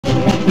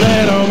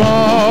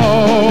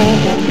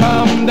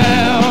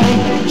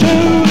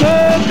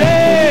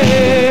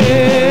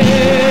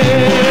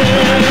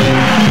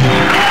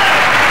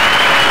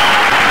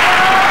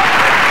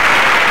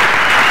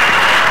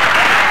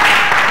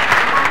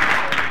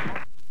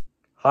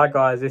Hi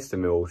guys, it's the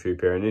Millwall Troop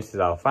here and this is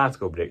our fan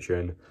score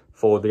prediction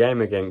for the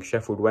game against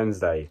Sheffield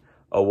Wednesday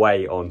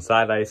away on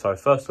Saturday. So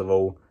first of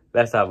all,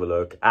 let's have a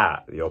look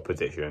at the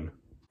opposition.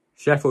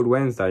 Sheffield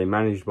Wednesday,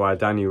 managed by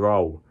Danny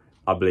Roll,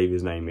 I believe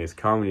his name is,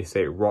 currently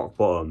sit rock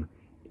bottom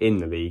in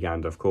the league,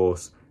 and of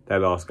course their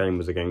last game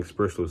was against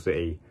Bristol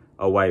City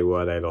away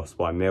where they lost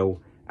by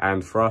 0.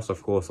 And for us,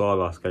 of course, our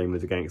last game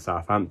was against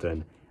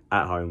Southampton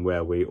at home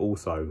where we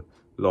also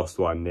lost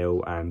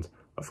 1-0, and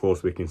of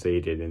course we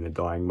conceded in the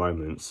dying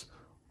moments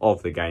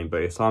of the game.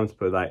 But it's time to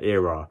put that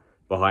era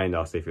behind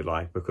us, if you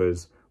like,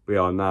 because we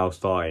are now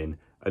starting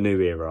a new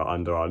era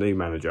under our new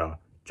manager,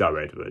 Joe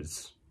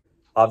Edwards.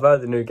 I've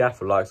heard the new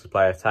gaffer likes to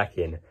play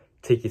attacking,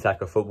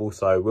 tiki-taka football,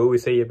 so will we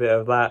see a bit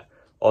of that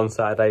on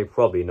Saturday?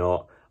 Probably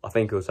not. I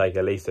think it'll take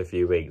at least a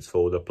few weeks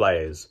for the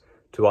players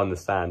to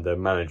understand the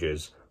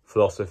manager's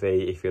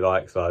philosophy, if you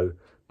like. So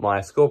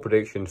my score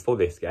predictions for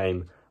this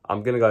game,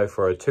 I'm going to go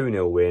for a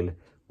 2-0 win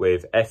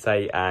with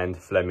Esse and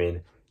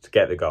Fleming to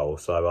get the goal.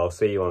 So I'll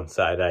see you on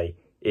Saturday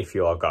if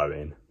you are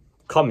going.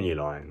 Come on, you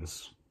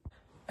Lions.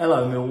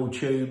 Hello Millwall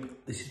Tube,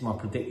 this is my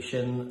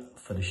prediction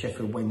for the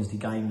Sheffield Wednesday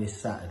game this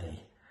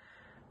Saturday.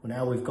 Well,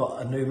 now we've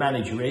got a new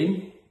manager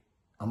in,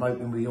 I'm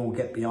hoping we all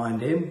get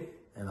behind him,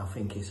 and I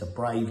think it's a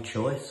brave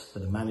choice for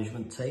the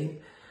management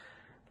team.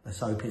 Let's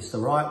hope it's the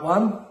right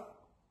one.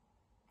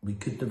 We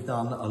could have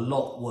done a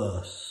lot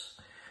worse.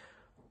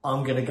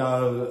 I'm going to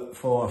go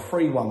for a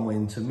 3-1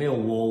 win to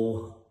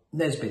Millwall,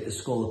 Nesbitt to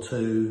score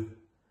 2,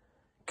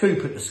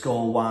 Cooper to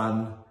score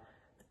 1,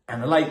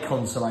 and a late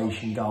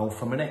consolation goal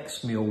from an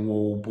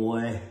ex-Millwall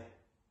boy,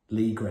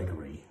 Lee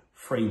Gregory.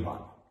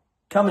 3-1.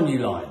 Come on, you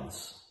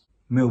Lions.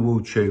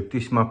 Millwall Tube,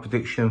 this is my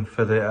prediction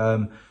for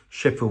the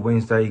Sheffield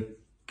Wednesday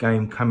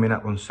game coming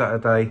up on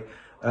Saturday.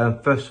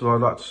 First of all,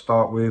 I'd like to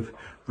start with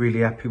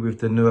really happy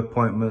with the new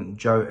appointment,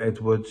 Joe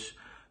Edwards.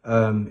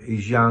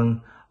 He's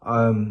young.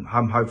 I'm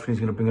hoping he's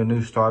going to bring a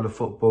new style of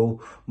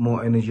football,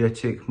 more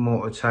energetic,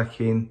 more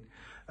attacking.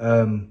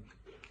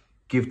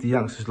 Give the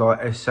youngsters like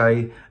Esse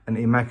and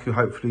Imaku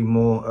hopefully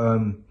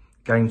more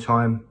game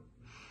time.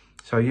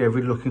 So yeah,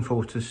 really looking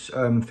forward to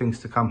things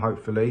to come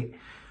hopefully.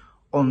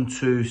 On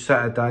to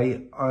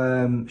Saturday,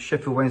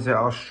 Sheffield Wednesday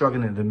are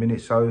struggling at the minute,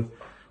 so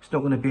it's not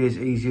going to be as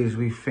easy as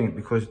we think,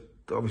 because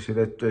obviously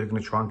they're going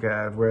to try and get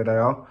out of where they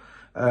are.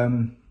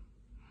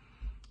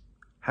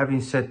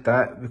 Having said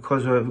that,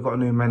 because we've got a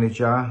new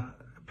manager,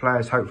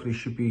 players hopefully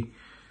should be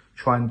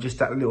trying just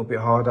that little bit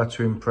harder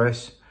to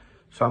impress.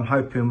 So I'm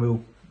hoping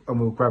we'll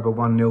grab a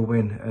 1-0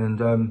 win,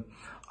 and I'm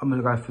going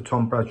to go for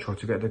Tom Bradshaw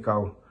to get the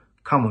goal.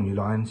 Come on, you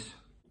Lions.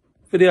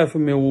 Video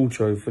from Millwall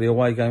Troop for the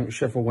away game at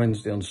Sheffield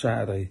Wednesday on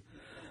Saturday.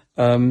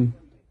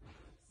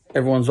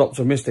 Everyone's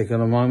optimistic at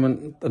the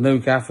moment. The new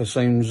gaffer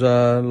seems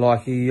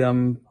like he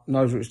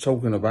knows what he's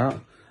talking about.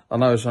 I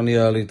know it's on the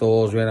early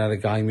doors, we haven't had a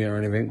game yet or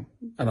anything,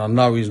 and I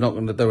know he's not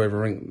going to do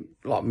everything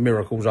like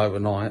miracles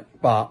overnight,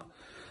 but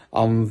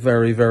I'm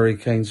very, very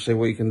keen to see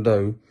what he can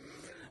do.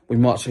 We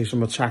might see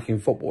some attacking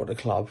football at the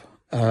club.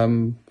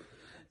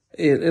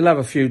 He'll have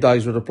a few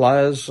days with the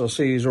players. I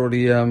see he's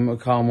already at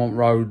Carmont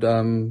Road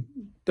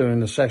doing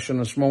the session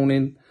this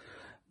morning.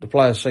 The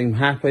players seem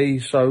happy,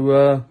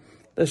 so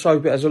let's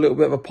hope it has a little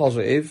bit of a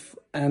positive.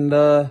 And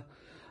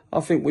I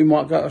think we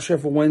might go to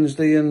Sheffield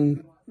Wednesday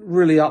and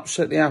really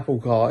upset the apple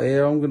cart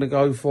here. I'm going to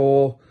go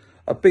for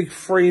a big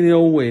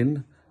 3-0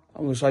 win.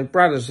 I'm going to say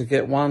Bradders to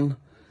get 1,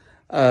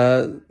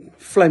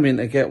 Fleming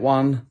to get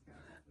 1,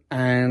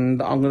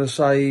 and I'm going to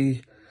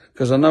say,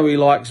 because I know he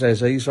likes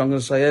Eze, so I'm going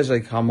to say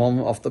Eze come on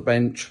off the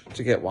bench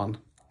to get 1.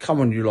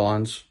 Come on, you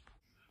Lions.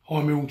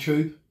 Hi Millwall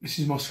Tube, this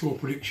is my score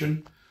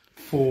prediction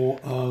for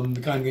the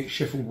game against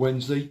Sheffield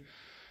Wednesday.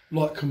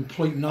 Like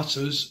complete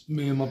nutters,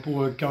 me and my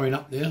boy are going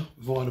up there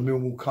via the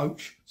Millwall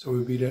coach, so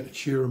we'll be there to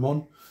cheer them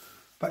on.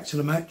 Back to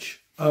the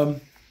match. I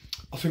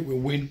think we'll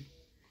win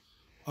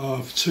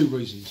for 2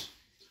 reasons.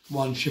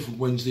 1, Sheffield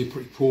Wednesday are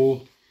pretty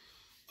poor.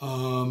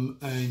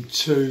 And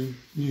 2,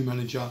 new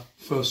manager,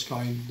 first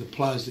game, the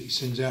players that he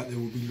sends out there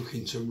will be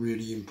looking to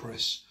really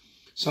impress.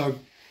 So,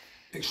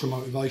 extra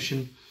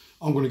motivation.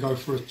 I'm going to go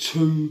for a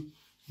 2-0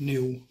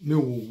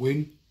 Millwall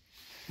win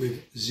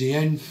with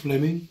Zian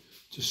Fleming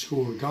to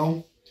score a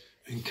goal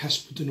and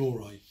Casper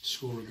Denore to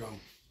score a goal.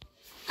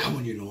 Come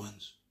on, you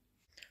Lions.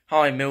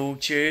 Hi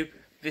Millwall Tube,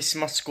 this is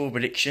my score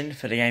prediction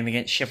for the game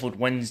against Sheffield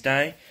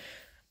Wednesday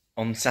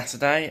on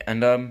Saturday.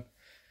 And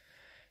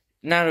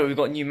now that we've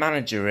got a new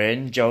manager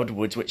in, Joe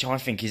Edwards, which I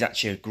think is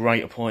actually a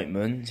great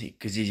appointment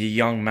because he's a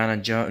young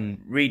manager,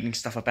 and reading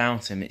stuff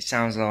about him, it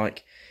sounds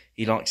like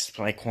he likes to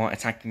play quite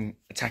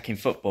attacking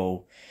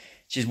football,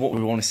 which is what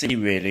we want to see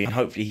really, and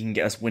hopefully he can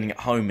get us winning at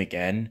home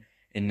again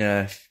in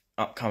the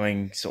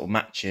upcoming sort of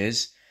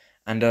matches.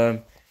 And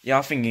yeah,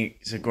 I think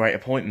it's a great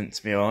appointment,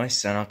 to be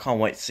honest, and I can't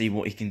wait to see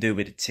what he can do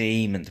with the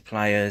team and the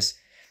players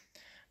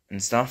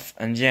and stuff.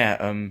 And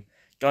yeah,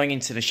 going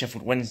into the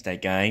Sheffield Wednesday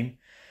game,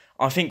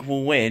 I think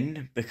we'll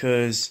win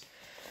because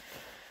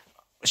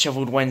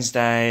Sheffield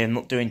Wednesday are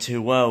not doing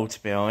too well,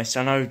 to be honest.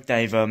 I know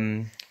they've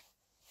done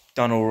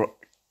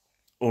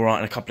all right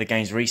in a couple of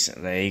games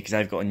recently because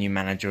they've got a new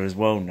manager as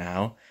well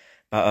now.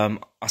 But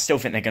I still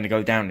think they're going to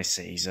go down this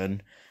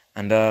season.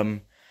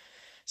 And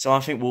so I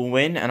think we'll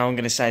win. And I'm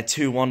going to say a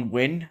 2-1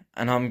 win.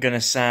 And I'm going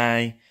to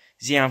say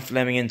Zian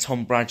Fleming and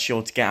Tom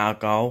Bradshaw to get our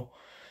goal.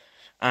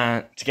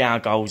 To get our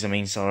goals,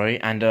 sorry.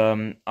 And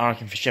I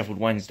reckon for Sheffield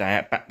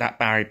Wednesday, that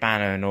Barry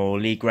Bannon or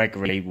Lee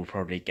Gregory will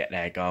probably get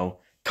their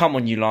goal. Come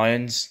on, you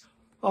Lions.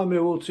 Hi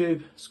Millwall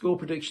Tube, score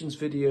predictions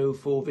video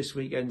for this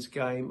weekend's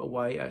game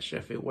away at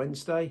Sheffield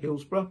Wednesday,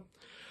 Hillsborough.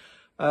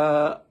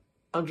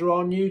 Under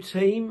our new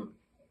team,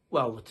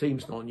 well, the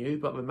team's not new,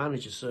 but the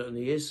manager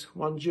certainly is,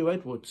 one Joe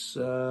Edwards,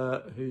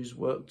 who's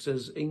worked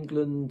as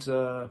England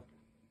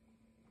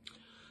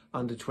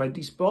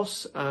under-20s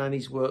boss, and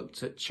he's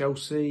worked at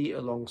Chelsea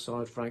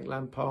alongside Frank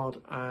Lampard,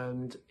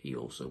 and he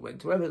also went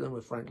to Everton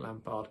with Frank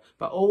Lampard.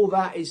 But all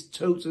that is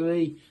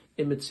totally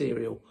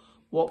immaterial.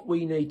 What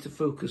we need to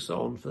focus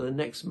on for the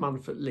next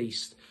month at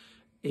least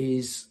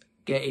is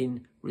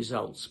getting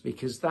results,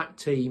 because that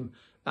team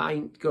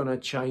ain't going to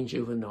change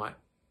overnight.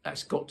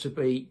 That's got to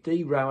be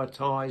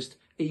de-Raotised,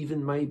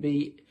 even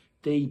maybe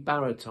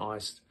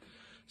de-Barrettised.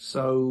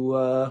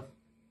 So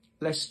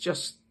let's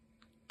just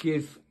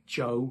give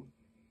Joe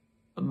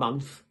a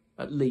month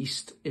at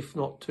least, if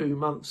not 2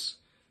 months,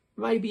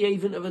 maybe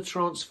even of a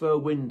transfer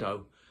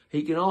window.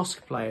 He can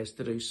ask players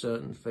to do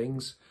certain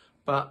things,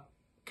 but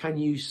can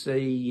you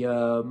see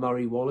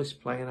Murray Wallace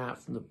playing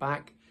out from the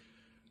back?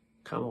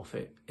 Come off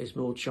it. There's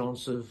more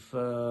chance of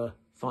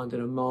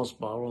finding a Mars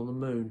bar on the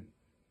moon.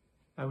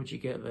 How would you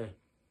get there?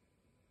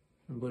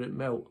 And would it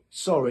melt?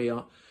 Sorry,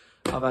 I've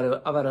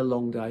had a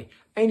long day.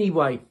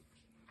 Anyway,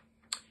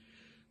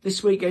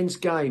 this weekend's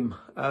game,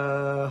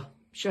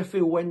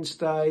 Sheffield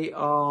Wednesday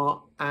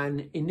are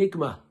an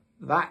enigma.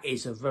 That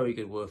is a very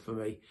good word for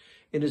me,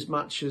 in as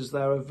much as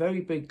they're a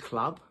very big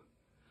club,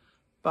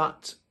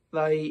 but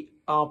they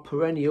are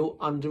perennial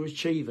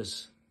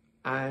underachievers.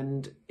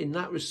 And in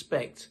that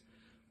respect,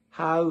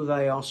 how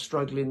they are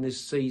struggling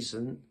this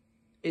season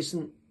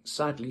isn't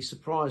sadly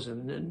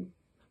surprising. And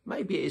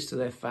maybe it is to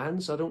their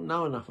fans. I don't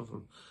know enough of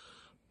them.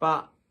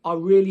 But I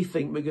really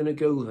think we're going to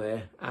go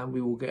there and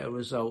we will get a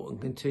result and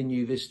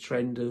continue this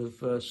trend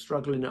of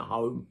struggling at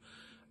home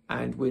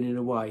and winning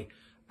away.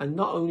 And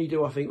not only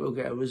do I think we'll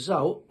get a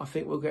result, I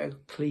think we'll get a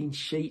clean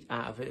sheet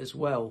out of it as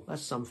well.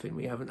 That's something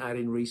we haven't had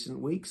in recent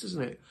weeks,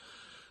 isn't it?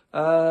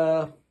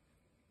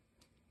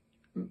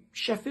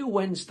 Sheffield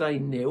Wednesday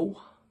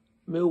 0,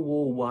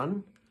 Millwall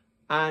 1.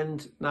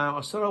 And now,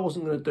 I said I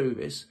wasn't going to do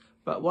this,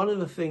 but one of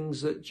the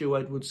things that Joe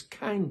Edwards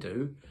can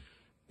do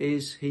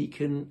is he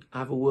can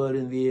have a word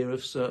in the ear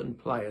of certain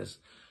players.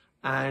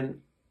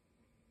 And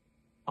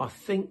I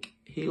think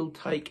he'll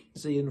take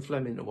Zian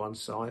Fleming to one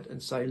side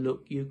and say,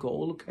 look, you've got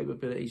all the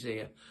capabilities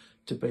here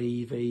to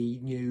be the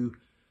new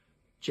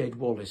Jed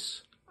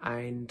Wallace.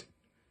 And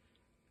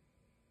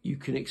you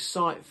can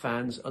excite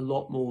fans a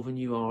lot more than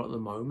you are at the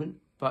moment.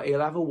 But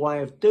he'll have a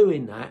way of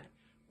doing that,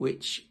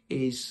 which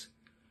is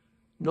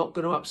not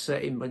going to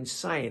upset him when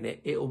saying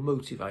it. It'll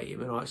motivate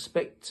him. And I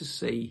expect to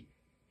see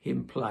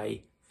him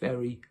play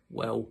very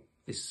well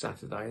this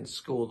Saturday and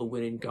score the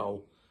winning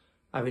goal.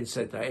 Having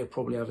said that, he'll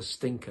probably have a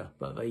stinker,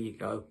 but there you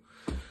go.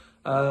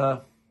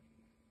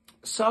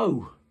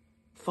 So,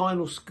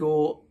 final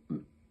score,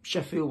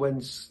 Sheffield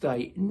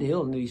Wednesday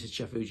 0, and these are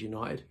Sheffield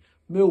United,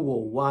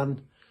 Millwall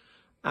 1,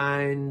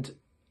 and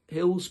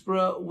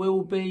Hillsborough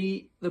will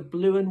be the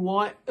blue and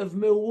white of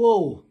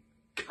Millwall.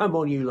 Come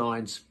on, you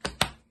Lions.